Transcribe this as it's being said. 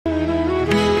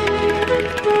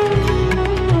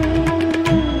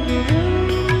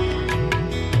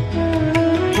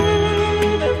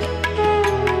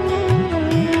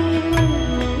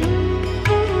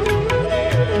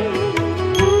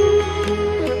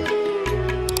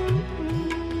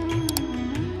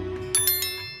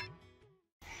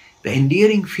The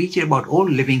endearing feature about all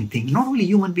living things, not only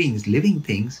human beings, living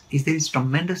things, is there is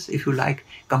tremendous, if you like,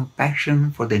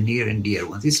 compassion for the near and dear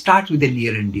ones. It starts with the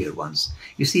near and dear ones.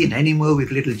 You see an animal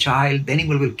with a little child, the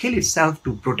animal will kill itself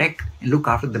to protect and look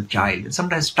after the child, and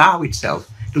sometimes starve itself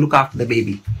to look after the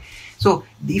baby. So,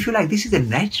 if you like, this is a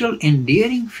natural,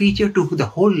 endearing feature to the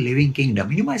whole living kingdom.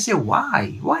 And you might say,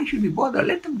 why? Why should we bother?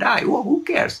 Let them die. Oh, who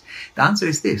cares? The answer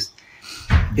is this.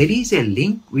 There is a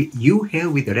link you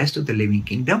have with the rest of the living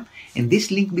kingdom, and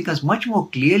this link becomes much more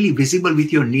clearly visible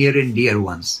with your near and dear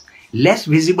ones. Less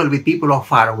visible with people who are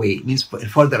far away, means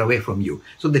further away from you.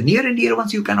 So the near and dear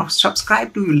ones you kind of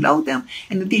subscribe to, you love them,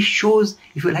 and this shows,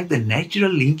 if you like, the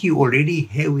natural link you already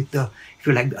have with the, if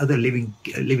you like, the other living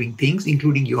things,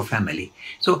 including your family.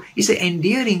 So it's an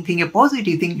endearing thing, a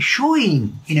positive thing,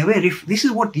 showing in a way, if this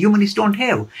is what humanists don't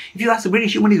have. If you ask the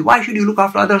British humanists, why should you look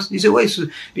after others? You say, well,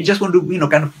 we just want to,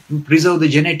 kind of preserve the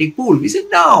genetic pool. We said,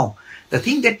 no. The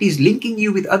thing that is linking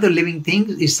you with other living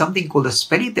things is something called the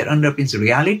spirit that underpins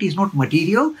reality. It's not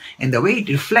material, and the way it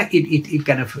reflects, it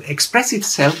kind of expresses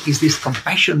itself is this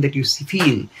compassion that you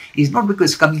feel. It's not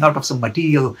because it's coming out of some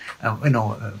material,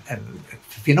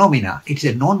 phenomena. It's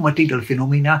a non-material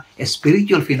phenomena, a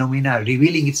spiritual phenomena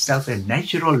revealing itself as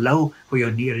natural love for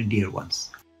your near and dear ones.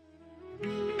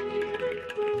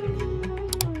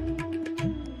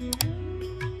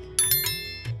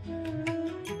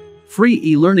 Free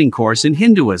e-learning course in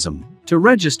Hinduism. To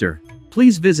register,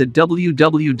 please visit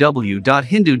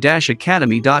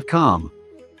www.hindu-academy.com.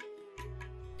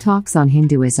 Talks on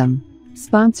Hinduism.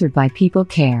 Sponsored by People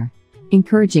Care.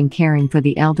 Encouraging caring for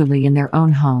the elderly in their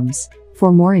own homes.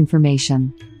 For more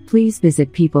information, please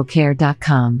visit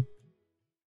peoplecare.com.